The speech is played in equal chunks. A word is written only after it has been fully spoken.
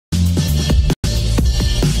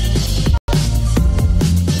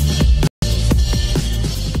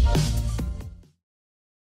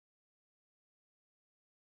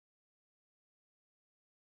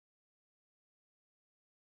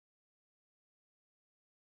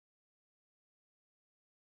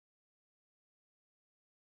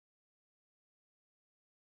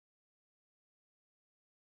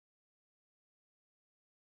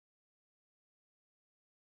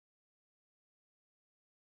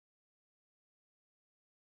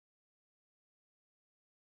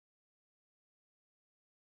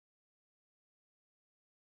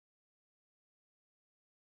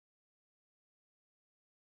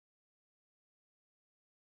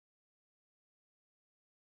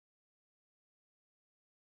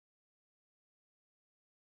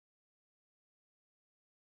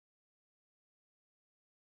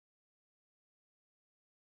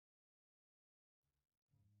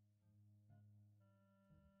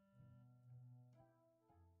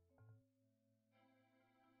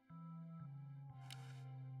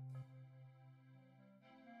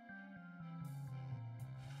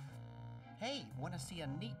Hey, wanna see a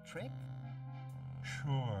neat trick?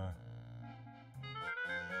 Sure.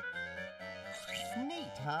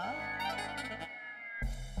 Neat, huh?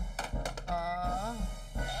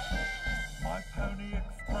 My Pony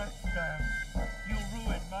Express stamp. You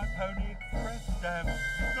ruined my Pony Express stamp.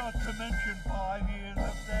 Not to mention 5 years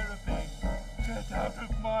of therapy. Get out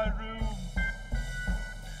of my room.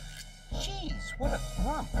 Jeez, what a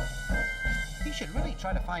grump. He should really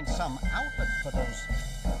try to find some outlet for those...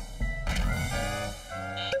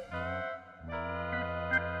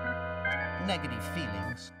 negative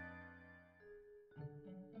feelings.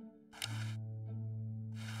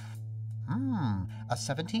 A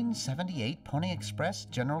 1778 Pony Express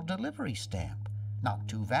General Delivery stamp. Not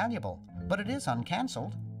too valuable, but it is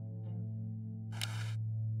uncancelled.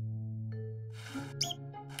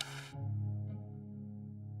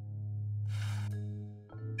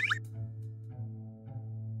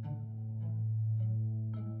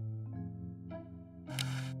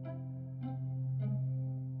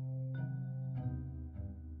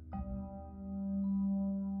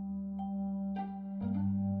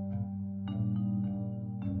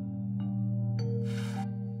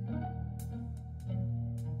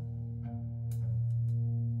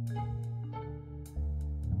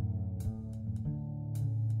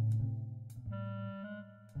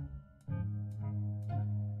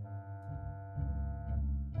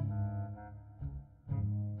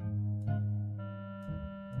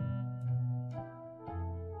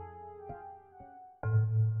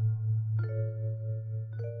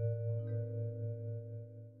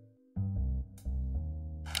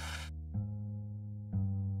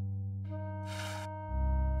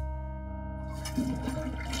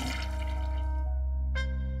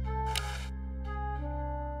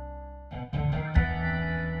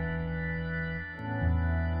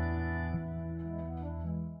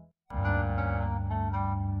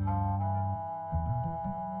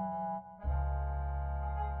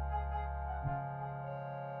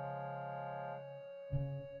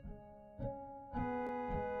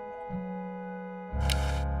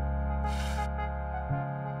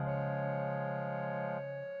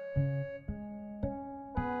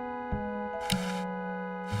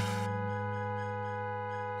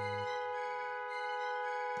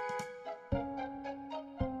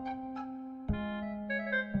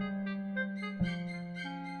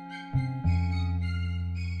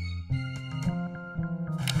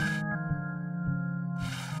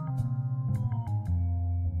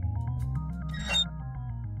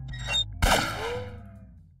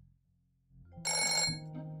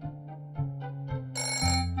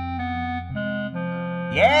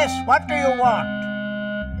 Yes, what do you want?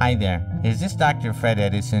 Hi there. Is this Dr. Fred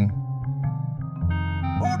Edison?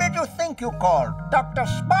 Who did you think you called? Dr.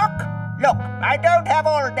 Spock? Look, I don't have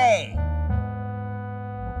all day.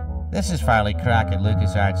 This is Farley Crock at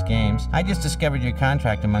LucasArts Games. I just discovered your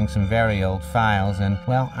contract among some very old files, and,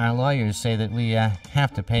 well, our lawyers say that we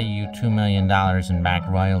have to pay you $2 million in back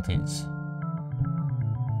royalties.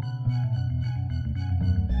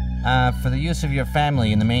 For the use of your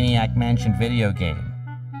family in the Maniac Mansion video game.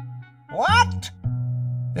 What?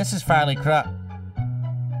 This is Farley Crock.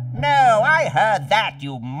 No, I heard that,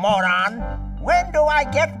 you moron. When do I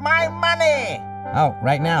get my money? Oh,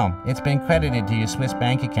 right now. It's been credited to your Swiss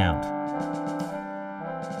bank account.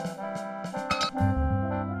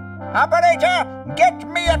 Operator, get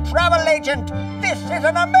me a travel agent. This is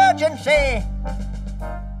an emergency.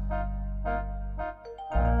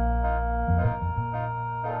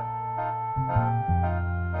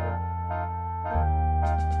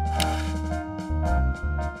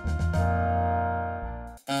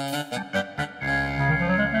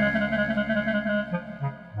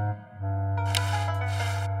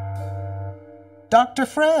 Dr.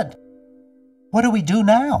 Fred, what do we do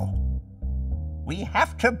now? We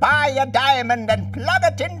have to buy a diamond and plug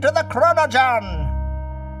it into the chronogen.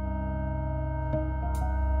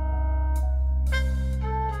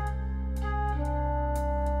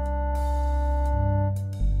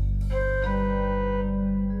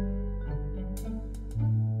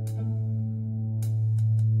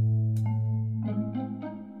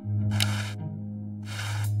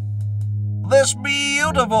 This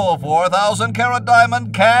beautiful 4,000-carat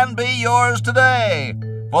diamond can be yours today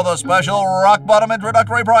for the special rock-bottom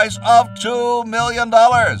introductory price of $2 million.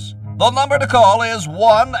 The number to call is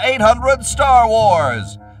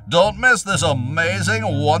 1-800-STAR-WARS. Don't miss this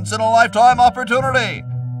amazing once-in-a-lifetime opportunity.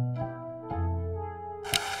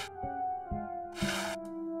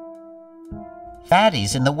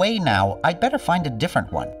 Fatty's in the way now. I'd better find a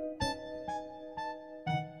different one.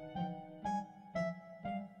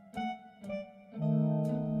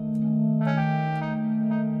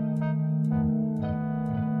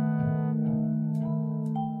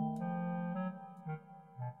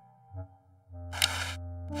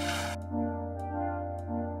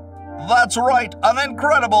 That's right, an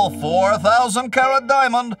incredible 4,000 carat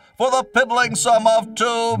diamond for the piddling sum of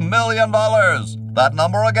 $2 million. That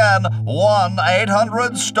number again,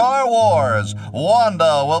 1-800-STAR-WARS.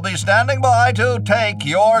 Wanda will be standing by to take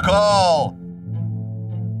your call.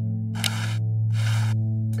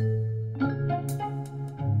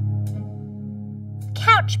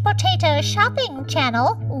 Couch Potato Shopping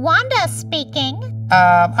Channel, Wanda speaking.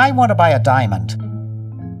 I want to buy a diamond.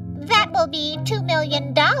 That will be $2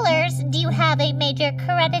 million. Do you have a major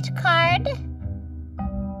credit card?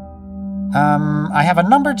 I have a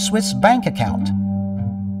numbered Swiss bank account.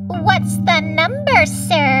 What's the number,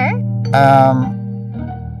 sir?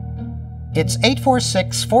 It's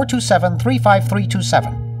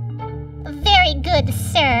 846-427-35327. Very good,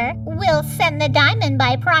 sir. We'll send the diamond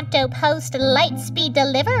by Pronto Post Lightspeed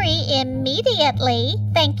Delivery immediately.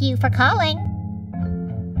 Thank you for calling.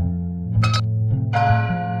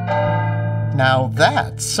 Now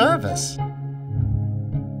that's service.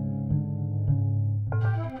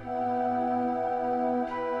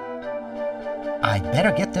 I'd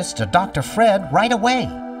better get this to Dr. Fred right away.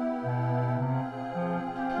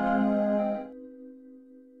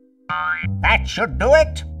 That should do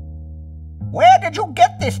it. Where did you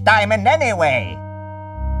get this diamond anyway?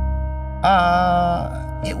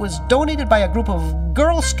 It was donated by a group of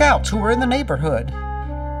Girl Scouts who were in the neighborhood.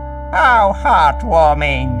 How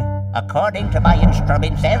heartwarming. According to my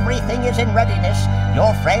instruments, everything is in readiness.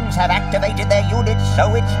 Your friends have activated their units,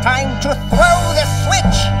 so it's time to throw the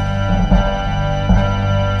switch!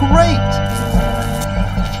 Great!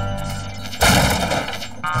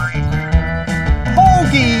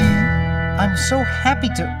 Hoagie! I'm so happy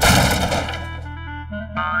to...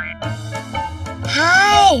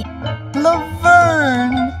 Hi!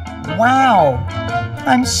 Laverne! Wow!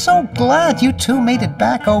 I'm so glad you two made it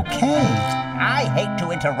back okay. I hate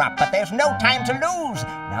to interrupt, but there's no time to lose.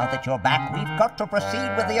 Now that you're back, we've got to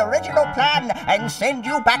proceed with the original plan and send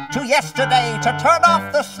you back to yesterday to turn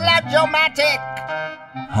off the Sludge-O-Matic.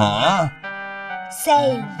 Huh?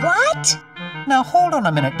 Say what? Now hold on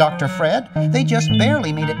a minute, Dr. Fred. They just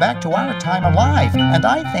barely made it back to our time alive, and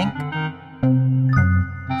I think...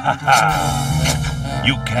 Ha ha!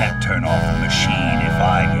 You can't turn off the machine if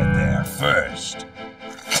I get there first.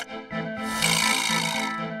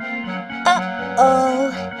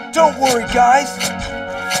 Uh-oh. Don't worry, guys.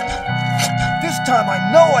 This time I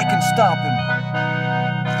know I can stop him.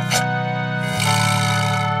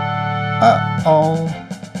 Uh-oh.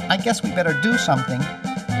 I guess we better do something.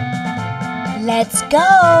 Let's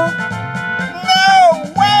go. No,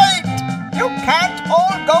 wait! You can't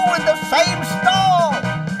all go in the same stall!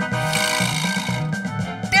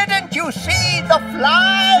 Didn't you see the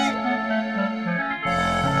fly?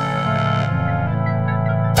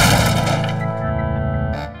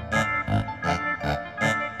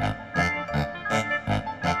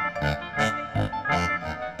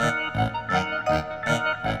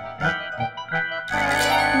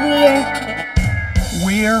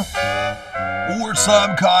 We're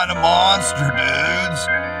some kind of monster, dudes.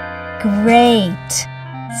 Great.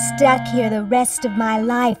 Stuck here the rest of my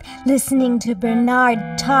life, listening to Bernard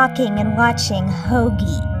talking and watching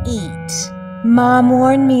Hoagie eat. Mom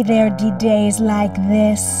warned me there'd be days like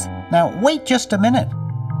this. Now, wait just a minute.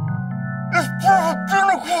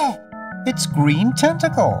 It's Green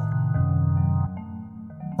Tentacle.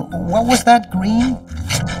 What was that, Green?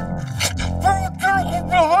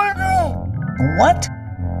 What?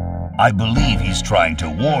 I believe he's trying to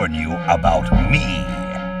warn you about me.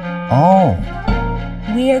 Oh.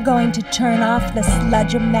 We're going to turn off the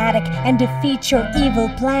Sludge-O-Matic and defeat your evil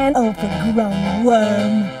plan, overgrown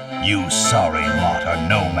worm. You sorry lot are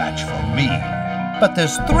no match for me. But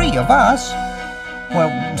there's 3 of us. Well,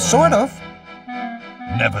 sort of.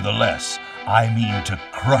 Nevertheless, I mean to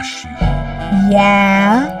crush you.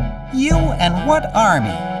 Yeah? You and what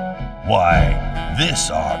army? Why, this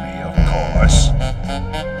army, of course.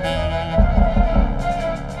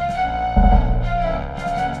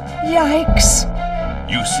 Yikes.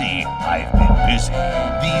 You see, I've been busy.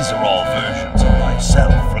 These are all versions of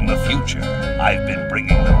myself from the future. I've been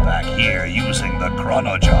bringing them back here using the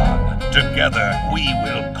Chronojon. Together, we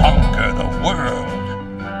will conquer the world.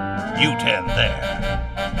 You 10 there.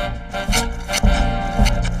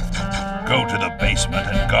 Go to the basement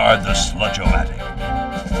and guard the Sludge-O-Matic.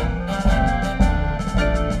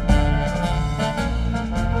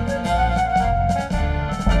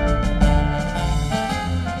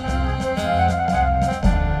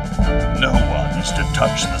 No one is to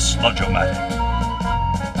touch the Sludge-O-Matic.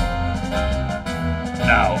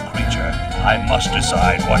 Now, creature, I must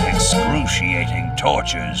decide what excruciating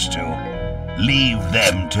tortures to leave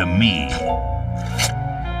them to me.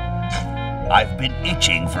 I've been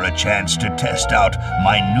itching for a chance to test out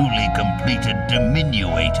my newly completed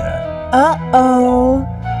diminuator. Uh-oh.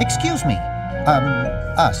 Excuse me.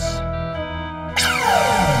 Us.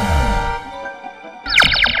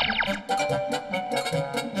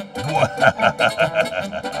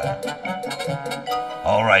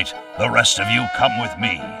 All right, the rest of you come with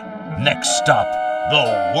me. Next stop,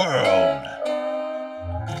 the world.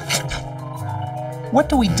 What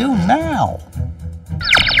do we do now?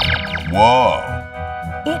 Whoa.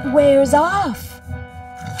 It wears off.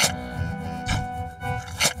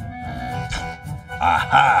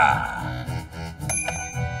 Aha!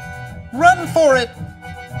 Run for it!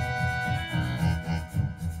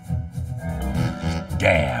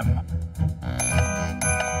 Damn.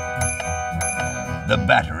 The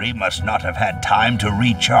battery must not have had time to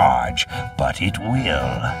recharge, but it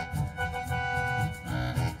will.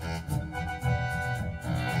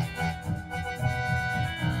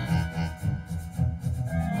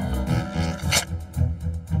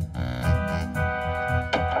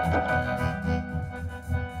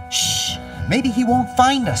 Shh! Maybe he won't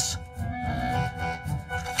find us.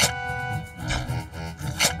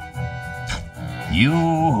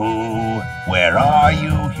 Yoo-hoo! Where are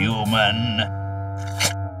you, human?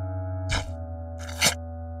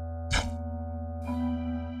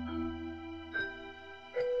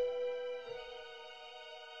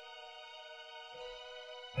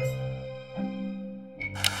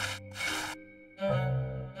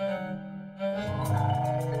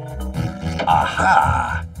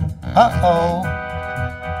 Aha! Uh-oh.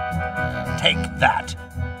 Take that!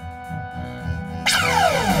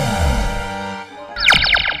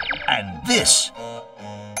 And this!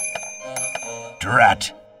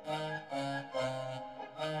 Drat!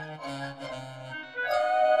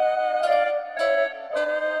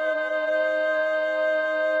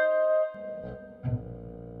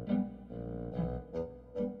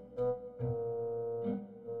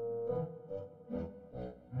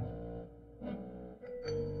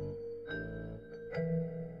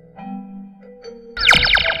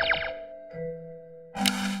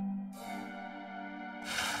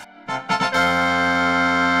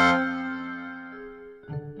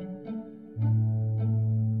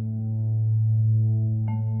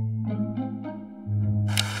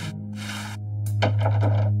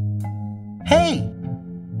 Hey!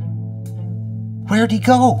 Where'd he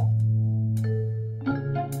go?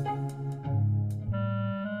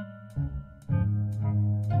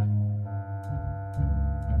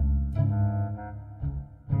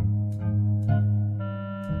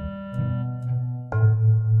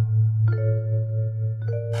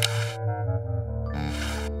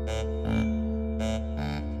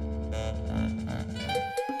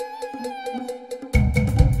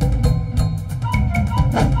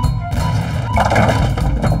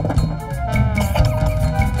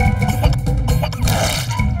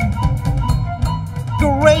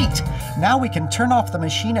 Great! Now we can turn off the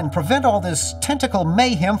machine and prevent all this tentacle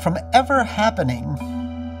mayhem from ever happening.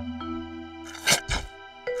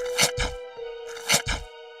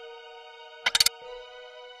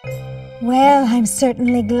 Well, I'm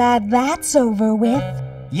certainly glad that's over with.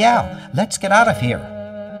 Yeah, let's get out of here.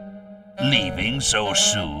 Leaving so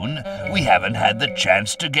soon? We haven't had the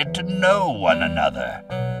chance to get to know one another.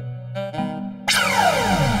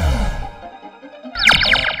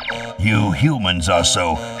 You humans are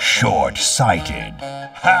so short-sighted.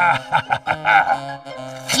 Ha ha ha ha!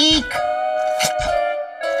 Eek!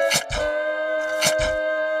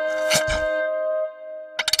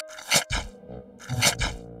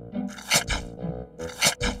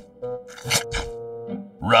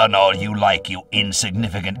 Run all you like, you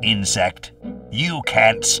insignificant insect. You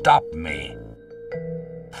can't stop me.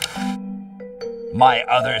 My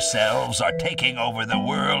other selves are taking over the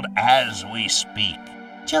world as we speak.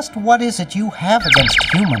 Just what is it you have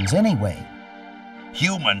against humans anyway?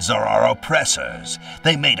 Humans are our oppressors.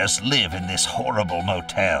 They made us live in this horrible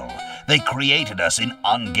motel. They created us in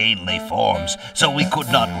ungainly forms so we could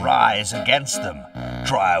not rise against them.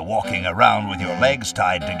 Try walking around with your legs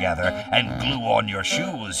tied together and glue on your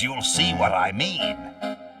shoes. You'll see what I mean.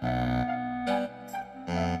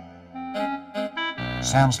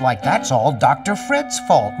 Sounds like that's all Dr. Fred's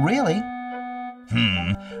fault, really.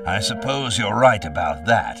 I suppose you're right about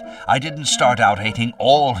that. I didn't start out hating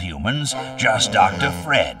all humans, just Dr.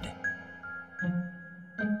 Fred.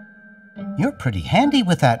 You're pretty handy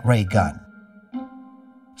with that ray gun.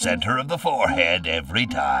 Center of the forehead every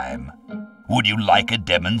time. Would you like a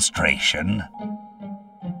demonstration?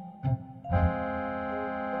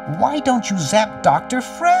 Why don't you zap Dr.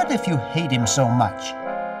 Fred if you hate him so much?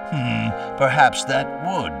 Perhaps that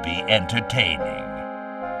would be entertaining.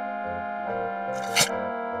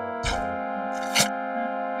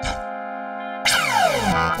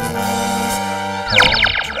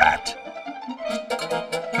 Drat.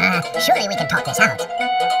 Surely we can talk this out.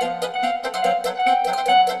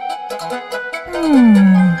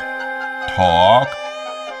 Talk?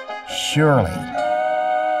 Surely.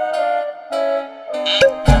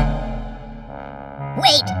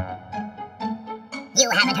 Wait! You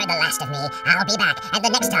haven't heard the last of me. I'll be back, and the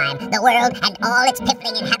next time, the world and all its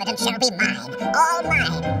piffling inhabitants shall be mine. All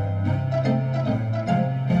mine.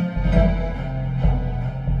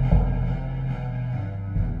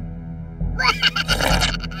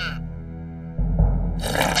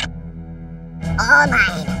 All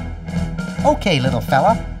mine. Okay, little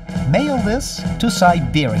fella. Mail this to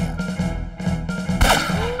Siberia.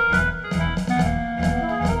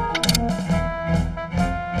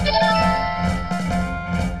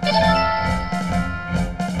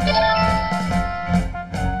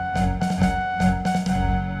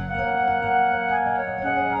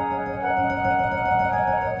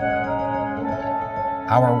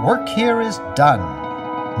 Our work here is done.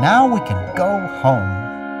 Now we can go home.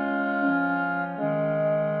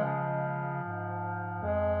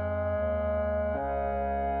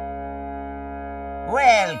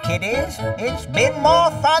 Well, kiddies, it's been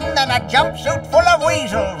more fun than a jumpsuit full of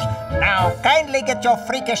weasels. Now, kindly get your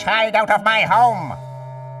freakish hide out of my home.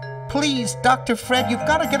 Please, Dr. Fred, you've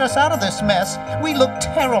got to get us out of this mess. We look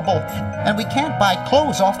terrible, and we can't buy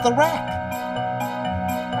clothes off the rack.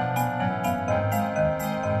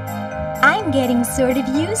 I'm getting sort of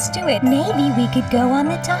used to it. Maybe we could go on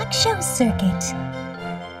the talk show circuit.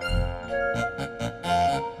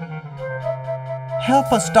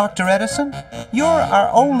 Help us, Dr. Edison. You're our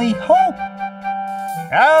only hope.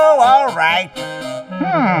 Oh, all right.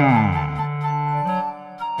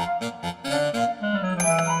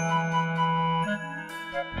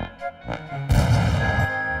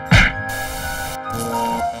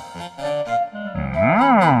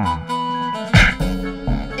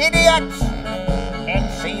 Idiots!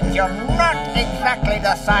 It seems you're not exactly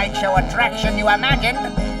the sideshow attraction you imagined.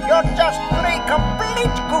 You're just three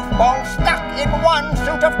complete goofballs stuck in one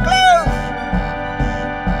suit of clothes.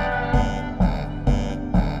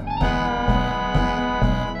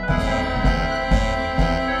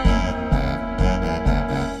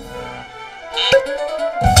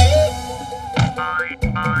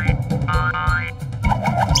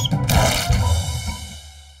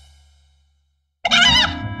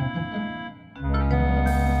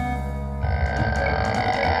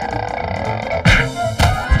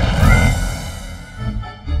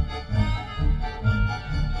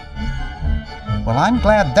 Well, I'm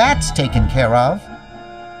glad that's taken care of.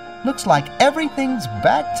 Looks like everything's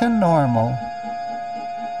back to normal.